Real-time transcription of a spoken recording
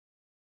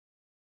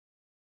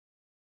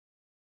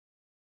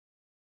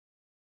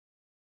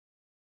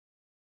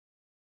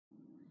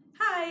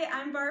Hi,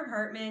 I'm Barb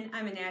Hartman.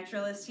 I'm a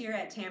naturalist here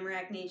at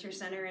Tamarack Nature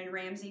Center in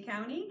Ramsey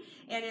County,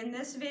 and in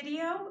this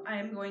video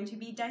I'm going to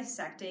be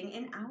dissecting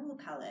an owl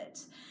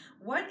pellet.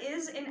 What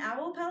is an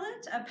owl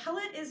pellet? A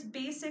pellet is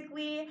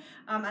basically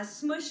a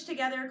smushed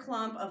together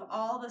clump of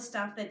all the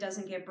stuff that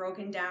doesn't get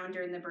broken down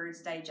during the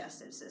bird's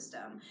digestive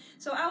system.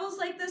 So owls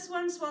like this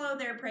one swallow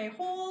their prey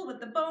whole with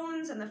the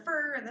bones and the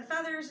fur and the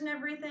feathers and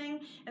everything,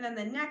 and then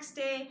the next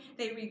day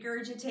they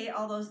regurgitate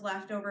all those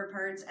leftover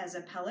parts as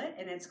a pellet,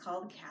 and it's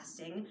called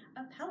casting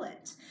a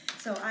pellet.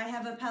 So I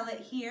have a pellet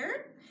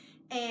here,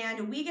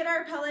 and we get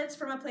our pellets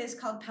from a place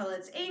called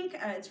Pellets Inc.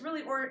 It's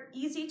really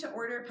easy to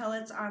order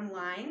pellets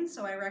online,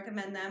 so I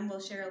recommend them. We'll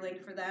share a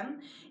link for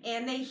them.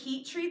 And they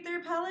heat treat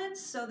their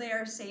pellets, so they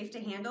are safe to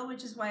handle,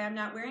 which is why I'm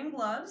not wearing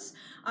gloves.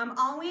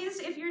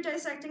 Always, if you're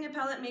dissecting a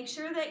pellet, make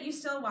sure that you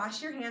still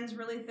wash your hands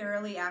really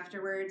thoroughly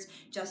afterwards,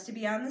 just to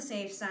be on the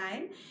safe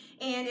side.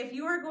 And if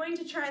you are going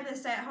to try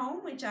this at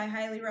home, which I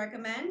highly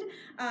recommend,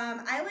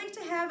 I like to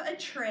have a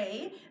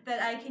tray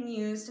that I can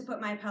use to put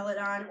my pellet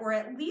on, or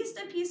at least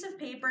a piece of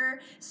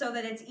paper so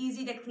that it's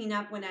easy to clean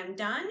up when I'm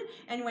done.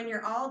 And when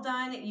you're all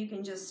done, you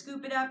can just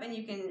scoop it up and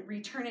you can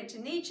return it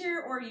to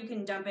nature, or you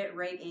can dump it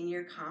right in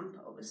your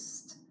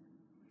compost.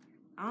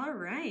 All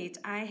right,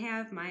 I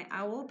have my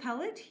owl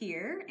pellet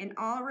here, and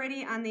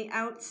already on the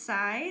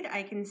outside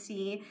I can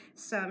see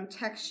some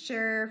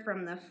texture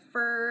from the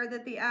fur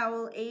that the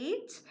owl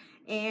ate,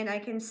 and I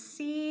can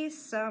see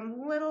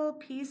some little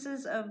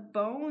pieces of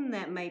bone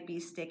that might be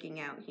sticking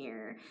out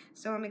here.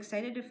 So I'm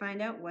excited to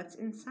find out what's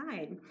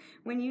inside.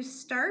 When you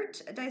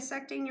start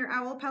dissecting your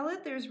owl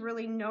pellet, there's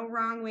really no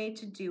wrong way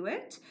to do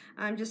it.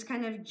 Just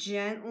kind of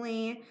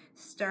gently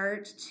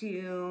start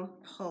to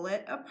pull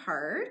it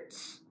apart.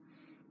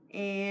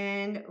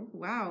 And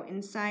wow,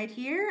 inside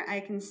here I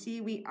can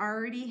see we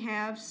already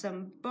have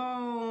some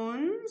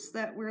bones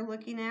that we're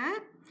looking at.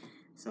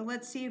 So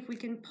let's see if we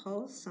can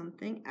pull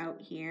something out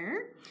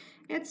here.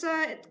 It's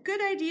a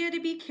good idea to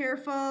be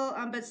careful,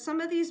 but some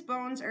of these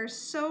bones are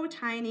so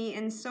tiny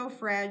and so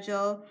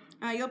fragile,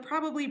 you'll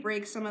probably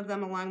break some of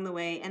them along the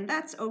way, and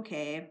that's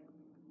okay.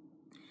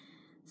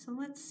 So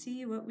let's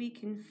see what we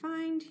can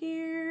find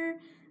here.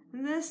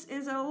 This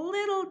is a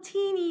little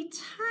teeny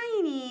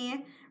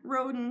tiny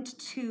rodent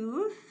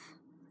tooth.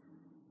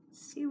 Let's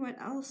see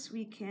what else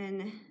we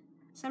can.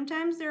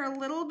 Sometimes they're a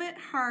little bit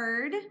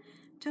hard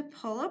to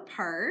pull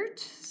apart,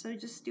 so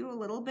just do a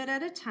little bit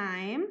at a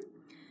time.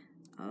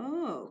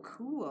 Oh,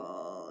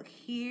 cool.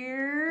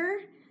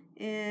 Here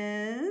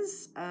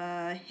is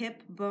a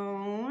hip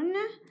bone.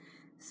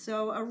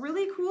 So a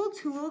really cool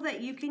tool that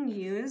you can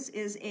use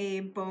is a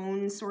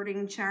bone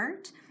sorting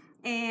chart.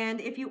 And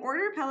if you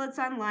order pellets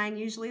online,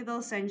 usually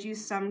they'll send you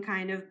some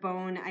kind of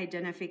bone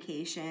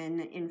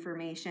identification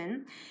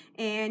information.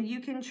 And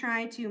you can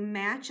try to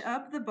match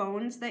up the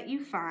bones that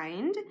you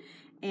find.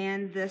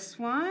 And this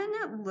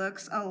one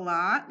looks a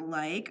lot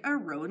like a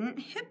rodent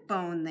hip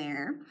bone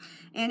there.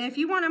 And if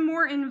you want a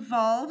more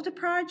involved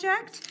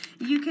project,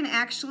 you can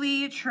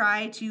actually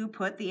try to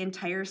put the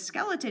entire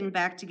skeleton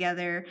back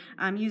together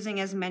using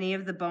as many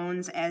of the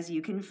bones as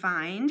you can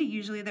find.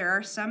 Usually there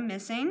are some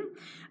missing,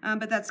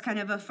 but that's kind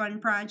of a fun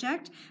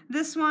project.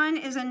 This one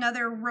is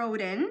another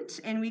rodent,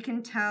 and we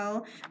can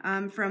tell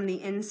from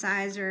the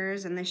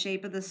incisors and the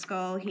shape of the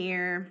skull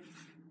here.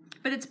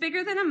 But it's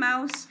bigger than a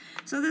mouse,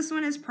 so this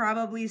one is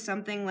probably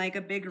something like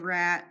a big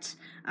rat,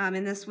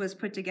 and this was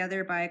put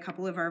together by a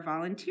couple of our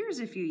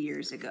volunteers a few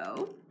years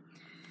ago.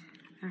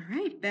 All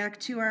right, back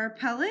to our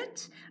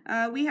pellet.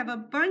 We have a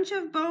bunch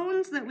of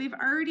bones that we've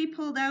already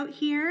pulled out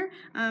here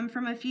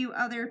from a few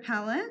other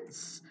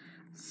pellets.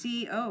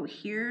 See, oh,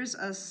 here's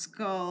a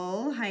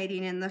skull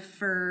hiding in the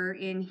fur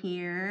in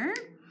here.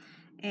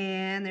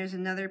 And there's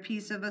another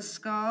piece of a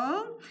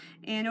skull.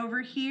 And over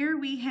here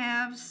we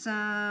have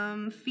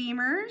some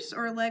femurs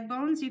or leg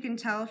bones. You can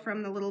tell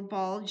from the little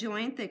ball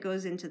joint that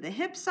goes into the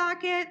hip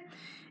socket.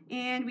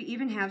 And we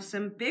even have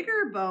some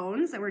bigger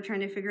bones that we're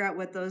trying to figure out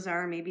what those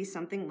are, maybe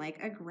something like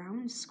a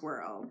ground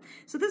squirrel.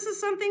 So this is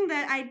something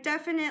that I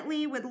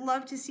definitely would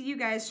love to see you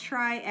guys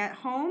try at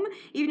home.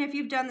 Even if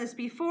you've done this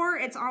before,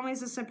 it's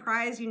always a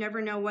surprise. You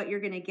never know what you're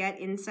gonna get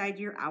inside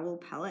your owl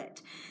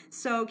pellet.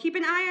 So keep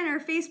an eye on our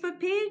Facebook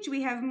page.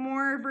 We have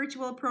more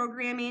virtual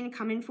programming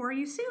coming for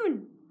you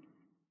soon.